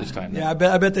report this time. Yeah, I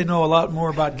bet they know a lot more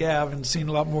about Gav and seen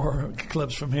a lot more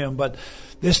clips from him. But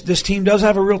this team does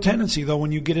have a real tendency, though,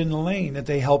 when you get in the lane, that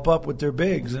they help up with their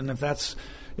bigs. And if that's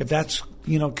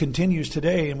continues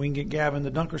today, and we can get Gav in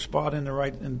the dunker spot in the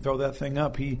right and throw that thing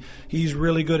up, he's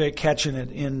really good at catching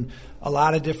it in a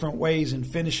lot of different ways and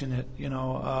finishing it.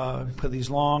 But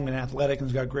he's long and athletic and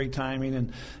he's got great timing,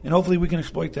 and hopefully we can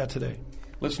exploit that today.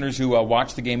 Listeners who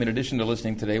watch the game in addition to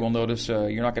listening today will notice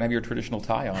you're not going to have your traditional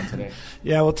tie on today.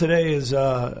 Yeah, well, today is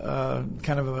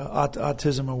kind of a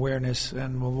autism awareness,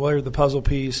 and we'll wear the puzzle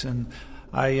piece, and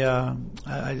I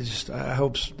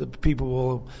hope the people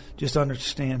will just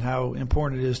understand how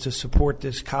important it is to support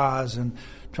this cause and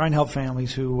try and help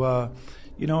families who are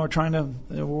trying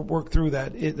to work through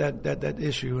that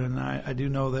issue. And I do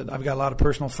know that I've got a lot of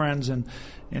personal friends, and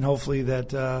hopefully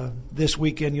that this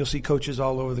weekend you'll see coaches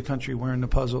all over the country wearing the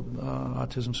puzzle,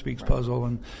 Autism Speaks puzzle,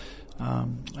 and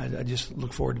I just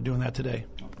look forward to doing that today.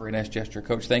 Very nice gesture,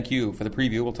 Coach. Thank you for the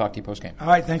preview. We'll talk to you post-game. All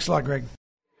right, thanks a lot, Greg.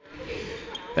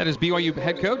 That is BYU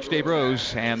head coach Dave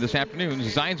Rose, and this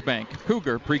afternoon's Zions Bank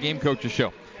Cougar pregame coaches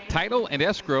show. Title and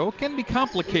escrow can be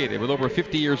complicated. With over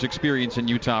 50 years experience in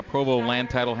Utah, Provo Land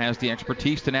Title has the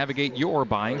expertise to navigate your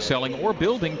buying, selling, or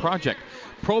building project.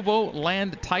 Provo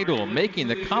Land Title, making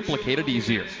the complicated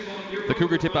easier. The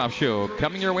Cougar Tip-Off Show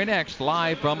coming your way next,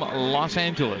 live from Los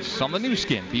Angeles on the new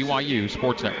skin, BYU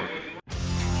Sports Network.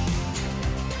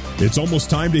 It's almost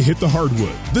time to hit the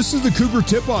hardwood. This is the Cougar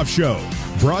Tip-Off Show,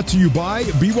 brought to you by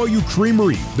BYU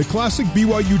Creamery, the classic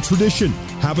BYU tradition.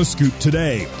 Have a scoop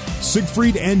today.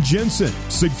 Siegfried and Jensen.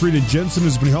 Siegfried and Jensen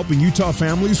has been helping Utah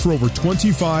families for over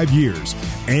 25 years.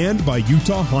 And by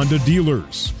Utah Honda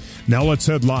dealers. Now let's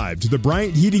head live to the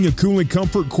Bryant Heating and Cooling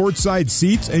Comfort courtside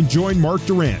seats and join Mark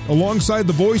Durant alongside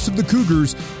the voice of the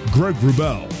Cougars, Greg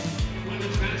Wrubell.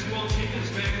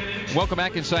 Welcome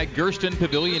back inside Gersten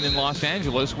Pavilion in Los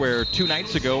Angeles, where 2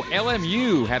 nights ago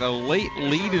LMU had a late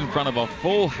lead in front of a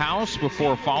full house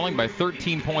before falling by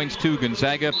 13 points to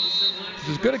Gonzaga. It's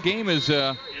as good a game as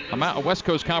a West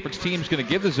Coast Conference team is going to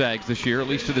give the Zags this year, at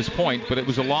least to this point, but it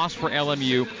was a loss for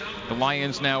LMU. The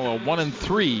Lions now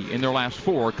 1-3 in their last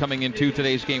 4 coming into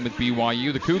today's game with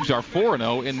BYU. The Cougs are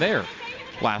 4-0 in their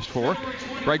last 4.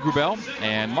 Greg Wrubell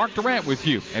and Mark Durant with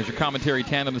you as your commentary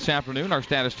tandem this afternoon. Our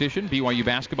statistician, BYU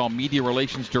Basketball Media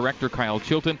Relations Director Kyle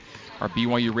Chilton. Our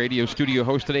BYU Radio studio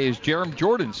host today is Jerem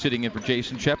Jordan, sitting in for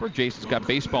Jason Shepard. Jason's got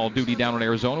baseball duty down in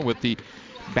Arizona with the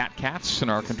Batcats,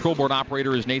 and our control board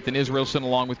operator is Nathan Israelson,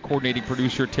 along with coordinating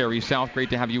producer Terry South. Great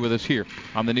to have you with us here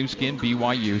on the new skin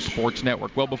BYU Sports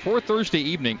Network. Well, before Thursday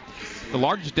evening, the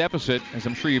largest deficit, as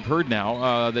I'm sure you've heard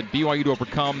now, that BYU to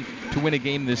overcome to win a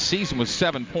game this season was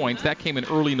 7 points. That came in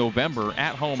early November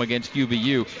at home against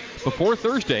UVU. Before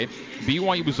Thursday,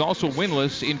 BYU was also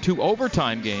winless in 2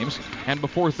 overtime games, and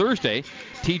before Thursday,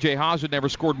 TJ Haws had never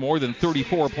scored more than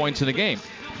 34 points in a game.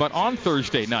 But on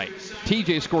Thursday night,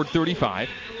 TJ scored 35.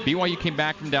 BYU came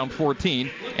back from down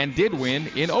 14 and did win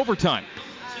in overtime.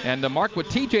 And Mark, what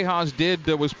TJ Haws did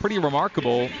was pretty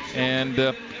remarkable and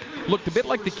looked a bit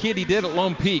like the kid he did at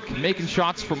Lone Peak, making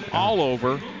shots from all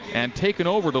over, and taken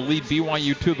over to lead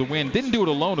BYU to the win. Didn't do it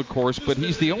alone, of course, but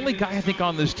he's the only guy, I think,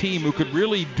 on this team who could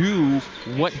really do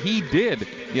what he did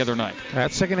the other night.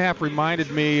 That second half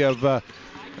reminded me of a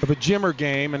Jimmer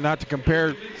game, and not to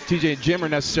compare TJ and Jimmer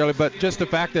necessarily, but just the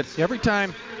fact that every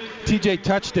time TJ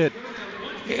touched it,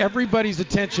 everybody's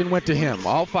attention went to him.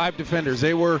 All 5 defenders,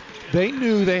 they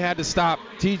knew they had to stop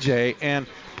TJ, and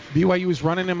BYU was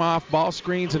running him off ball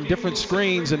screens and different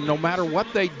screens, and no matter what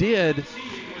they did,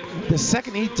 the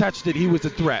second he touched it, he was a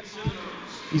threat.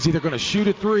 He's either going to shoot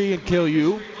a 3 and kill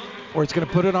you, or he's going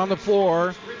to put it on the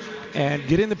floor and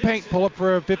get in the paint, pull up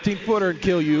for a 15-footer and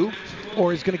kill you,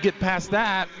 or he's going to get past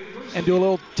that and do a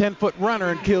little 10-foot runner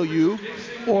and kill you,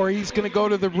 or he's going to go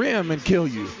to the rim and kill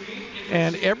you.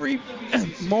 And every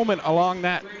moment along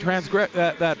that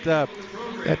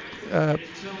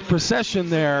procession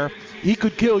there, he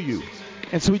could kill you.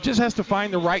 And so he just has to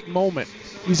find the right moment.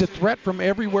 He's a threat from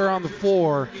everywhere on the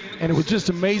floor, and it was just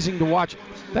amazing to watch.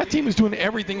 That team was doing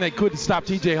everything they could to stop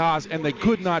TJ Haws, and they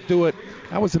could not do it.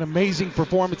 That was an amazing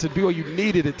performance, and BYU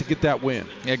needed it to get that win.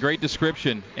 Yeah, great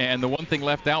description. And the one thing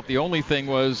left out, the only thing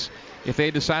was if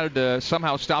they decided to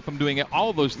somehow stop him doing all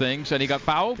of those things and he got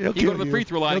fouled, he'd go to the free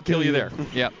throw line and kill you there.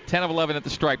 Yeah, 10 of 11 at the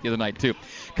stripe the other night, too.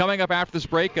 Coming up after this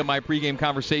break, my pregame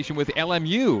conversation with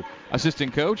LMU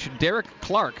assistant coach Derek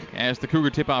Clark as the Cougar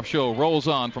Tip-Off Show rolls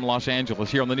on from Los Angeles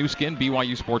here on the new skin,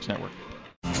 BYU Sports Network.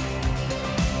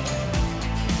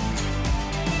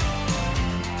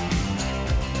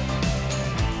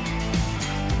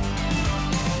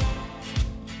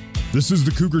 This is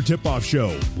the Cougar Tip-Off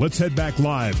Show. Let's head back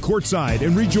live courtside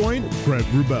and rejoin Brent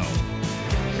Wrubell.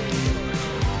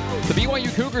 The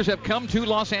BYU Cougars have come to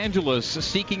Los Angeles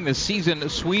seeking the season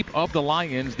sweep of the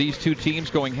Lions. These two teams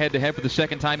going head-to-head for the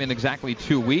second time in exactly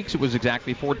 2 weeks. It was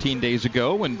exactly 14 days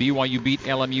ago when BYU beat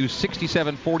LMU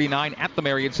 67-49 at the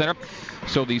Marriott Center.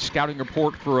 So the scouting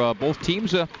report for both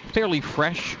teams fairly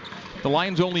fresh. The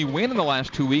Lions' only win in the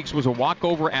last 2 weeks was a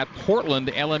walkover at Portland.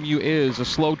 LMU is a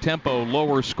slow-tempo,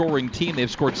 lower-scoring team.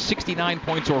 They've scored 69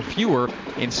 points or fewer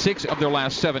in 6 of their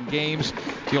last 7 games.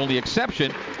 The only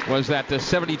exception was that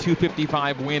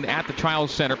 72-55 win at the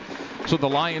Chiles Center. So the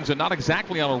Lions are not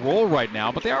exactly on a roll right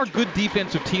now, but they are a good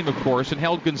defensive team, of course, and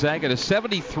held Gonzaga to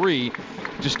 73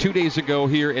 just 2 days ago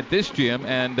here at this gym,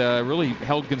 and really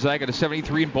held Gonzaga to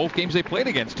 73 in both games they played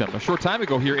against them. A short time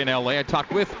ago here in L.A., I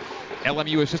talked with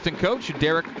LMU assistant coach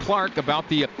Derek Clark about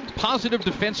the positive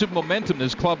defensive momentum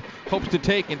this club hopes to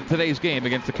take into today's game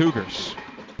against the Cougars.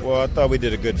 Well, I thought we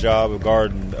did a good job of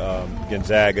guarding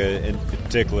Gonzaga, in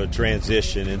particular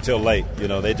transition, until late. You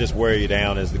know, they just wear you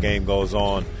down as the game goes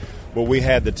on. But we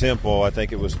had the tempo. I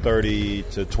think it was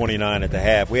 30-29 at the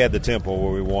half. We had the tempo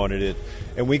where we wanted it,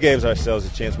 and we gave ourselves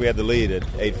a chance. We had the lead at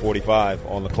 8:45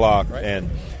 on the clock, right. And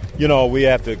you know, we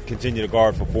have to continue to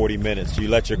guard for 40 minutes. You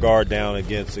let your guard down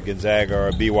against a Gonzaga or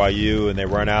a BYU, and they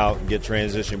run out and get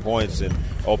transition points and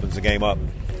opens the game up.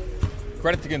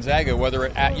 Credit to Gonzaga, whether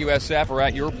at USF or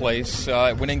at your place,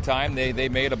 at winning time, they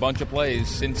made a bunch of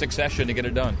plays in succession to get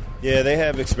it done. Yeah, they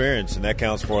have experience, and that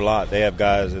counts for a lot. They have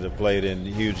guys that have played in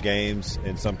huge games,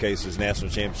 in some cases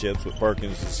national championships, with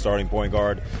Perkins as starting point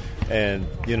guard. And,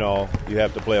 you know, you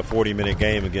have to play a 40-minute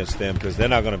game against them because they're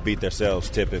not going to beat themselves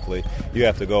typically. You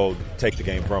have to go take the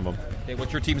game from them. Hey,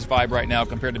 what's your team's vibe right now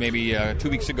compared to maybe 2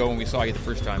 weeks ago when we saw you the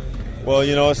first time? Well,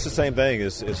 you know, it's the same thing.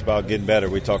 It's about getting better.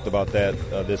 We talked about that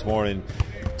this morning.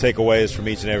 Takeaways from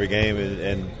each and every game,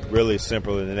 and really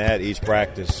simpler than that, each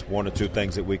practice, 1 or 2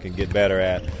 things that we can get better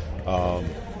at.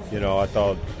 You know, I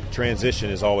thought transition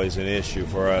is always an issue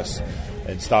for us,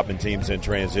 and stopping teams in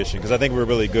transition, because I think we're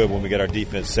really good when we get our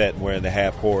defense set and we're in the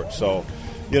half court. So,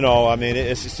 you know, I mean,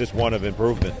 it's just one of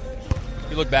improvement.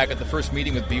 You look back at the first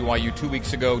meeting with BYU 2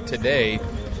 weeks ago today,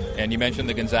 and you mentioned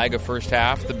the Gonzaga first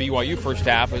half. The BYU first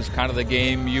half is kind of the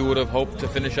game you would have hoped to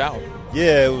finish out.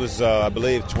 Yeah, it was, I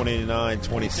believe,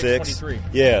 29-26.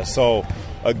 Yeah, so,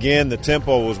 again, the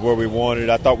tempo was where we wanted.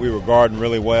 I thought we were guarding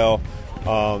really well.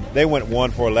 They went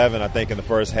 1 for 11, I think, in the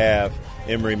first half.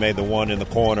 Emery made the one in the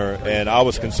corner, and I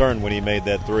was concerned when he made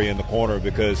that 3 in the corner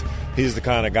because he's the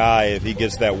kind of guy, if he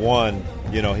gets that one,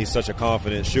 you know, he's such a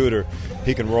confident shooter,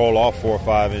 he can roll off 4 or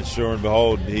 5, and sure and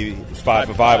behold, he was 5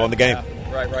 for 5 on the game.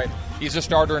 Yeah, right. He's a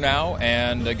starter now,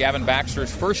 and Gavin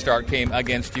Baxter's first start came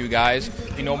against you guys.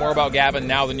 You know more about Gavin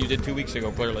now than you did 2 weeks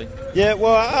ago, clearly. Yeah,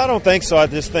 well, I don't think so. I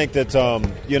just think that,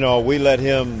 you know, we let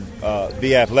him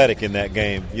be athletic in that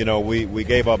game. You know, we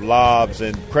gave up lobs,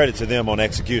 and credit to them on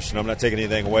execution. I'm not taking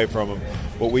anything away from him.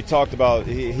 But we talked about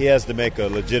he has to make a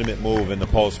legitimate move in the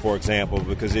post, for example,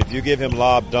 because if you give him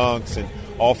lob dunks and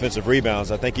offensive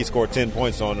rebounds, I think he scored 10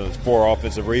 points on those 4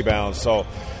 offensive rebounds. So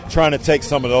trying to take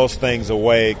some of those things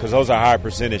away because those are high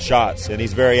percentage shots, and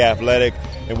he's very athletic,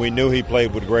 and we knew he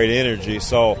played with great energy.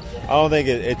 So I don't think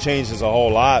it changes a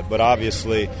whole lot, but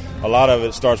obviously a lot of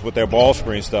it starts with their ball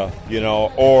screen stuff,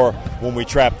 or when we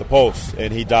trap the post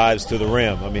and he dives to the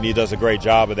rim. I mean, he does a great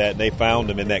job of that, and they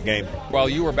found him in that game. While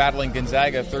you were battling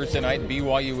Gonzaga Thursday night,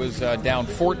 BYU was down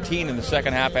 14 in the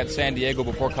second half at San Diego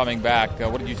before coming back.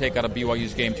 What did you take out of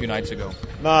BYU's game 2 nights ago?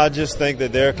 No, I just think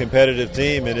that they're a competitive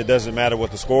team, and it doesn't matter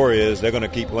what the score is. They're going to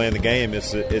keep playing the game.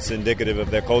 It's indicative of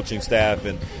their coaching staff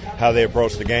and how they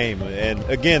approach the game. And,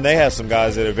 again, they have some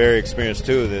guys that are very experienced,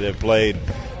 too, that have played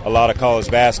a lot of college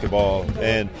basketball.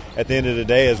 And at the end of the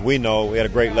day, as we know, we had a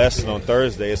great lesson on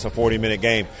Thursday. It's a 40-minute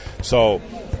game. So,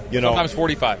 sometimes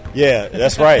 45. Yeah,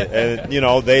 that's right. And,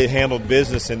 they handled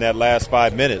business in that last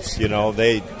 5 minutes.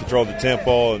 They controlled the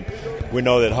tempo, and we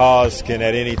know that Haas can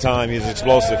at any time. He's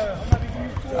explosive.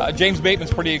 James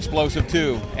Bateman's pretty explosive,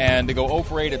 too. And to go 0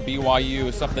 for 8 at BYU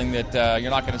is something that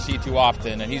you're not going to see too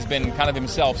often. And he's been kind of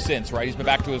himself since, right? He's been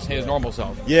back to his normal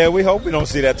self. Yeah, we hope we don't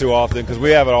see that too often because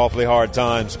we have an awfully hard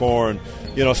time scoring,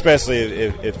 especially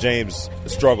if James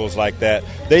struggles like that.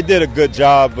 They did a good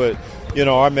job, but,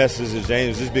 our message is,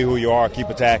 James, just be who you are, keep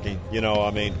attacking.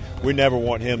 We never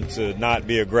want him to not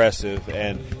be aggressive,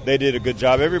 and they did a good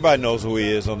job. Everybody knows who he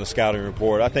is on the scouting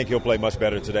report. I think he'll play much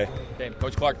better today. Okay,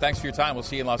 Coach Clark, thanks for your time. We'll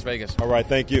see you in Las Vegas. All right,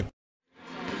 thank you.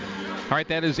 All right,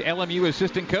 that is LMU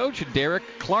assistant coach Derek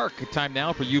Clark. Time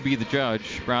now for You Be the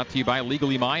Judge, brought to you by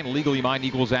Legally Mine. Legally Mine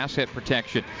equals asset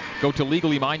protection. Go to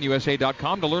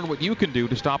LegallyMineUSA.com to learn what you can do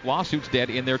to stop lawsuits dead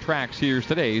in their tracks. Here's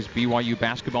today's BYU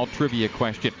basketball trivia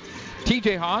question.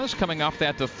 TJ Haas, coming off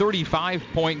that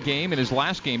 35-point game in his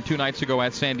last game 2 nights ago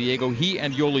at San Diego, he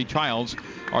and Yoli Childs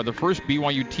are the first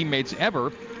BYU teammates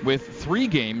ever with 3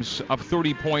 games of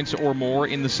 30 points or more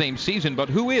in the same season. But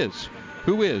who is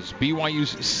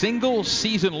BYU's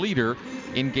single-season leader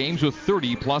in games with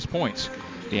 30-plus points?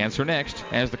 The answer next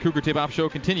as the Cougar Tip-Off Show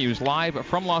continues live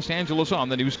from Los Angeles on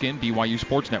the new skin BYU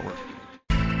Sports Network.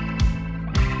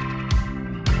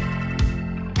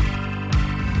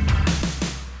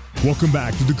 Welcome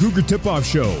back to the Cougar Tip-Off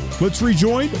Show. Let's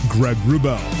rejoin Greg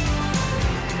Wrubell.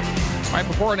 All right,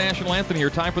 before our national anthem here,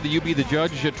 time for the You Be the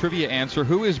Judge trivia answer.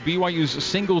 Who is BYU's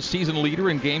single-season leader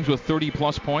in games with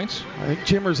 30-plus points? I think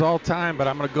Jimmer's all-time, but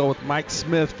I'm going to go with Mike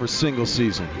Smith for single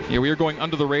season. Yeah, we are going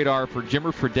under the radar for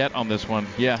Jimmer Fredette on this one.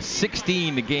 Yeah,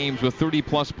 16 games with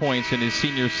 30-plus points in his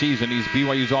senior season. He's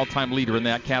BYU's all-time leader in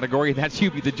that category. That's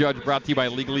You Be the Judge, brought to you by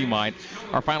Legally Mine.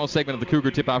 Our final segment of the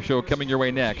Cougar Tip-Off Show coming your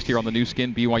way next here on the new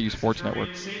skin BYU Sports Network.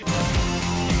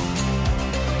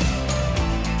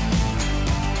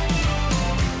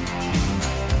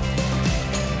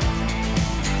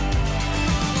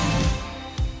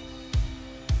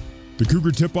 The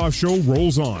Cougar Tip-Off Show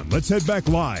rolls on. Let's head back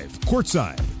live,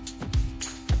 courtside.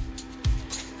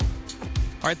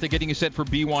 All right, they're getting you set for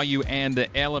BYU and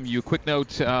LMU. Quick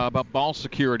note about ball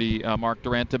security, Mark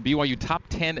Durant. BYU top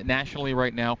 10 nationally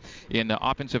right now in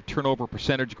offensive turnover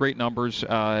percentage. Great numbers. 2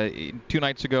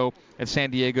 nights ago at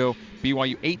San Diego,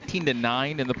 BYU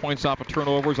 18-9 in the points off of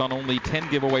turnovers on only 10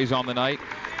 giveaways on the night.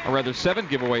 Or rather 7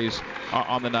 giveaways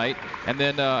on the night. And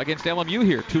then against LMU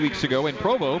here 2 weeks ago in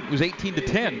Provo, it was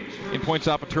 18-10 in points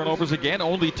off of turnovers. Again,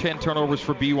 only 10 turnovers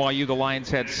for BYU. The Lions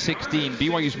had 16.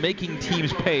 BYU's making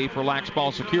teams pay for lax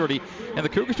ball security, and the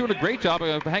Cougars doing a great job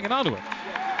of hanging on to it.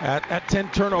 At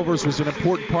 10 turnovers was an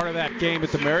important part of that game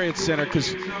at the Marriott Center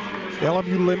because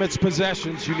LMU limits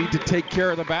possessions. You need to take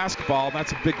care of the basketball.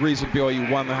 That's a big reason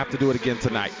BYU won. They'll have to do it again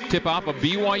tonight. Tip-off of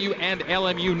BYU and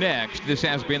LMU next. This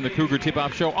has been the Cougar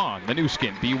Tip-Off Show on the new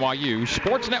skin BYU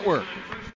Sports Network.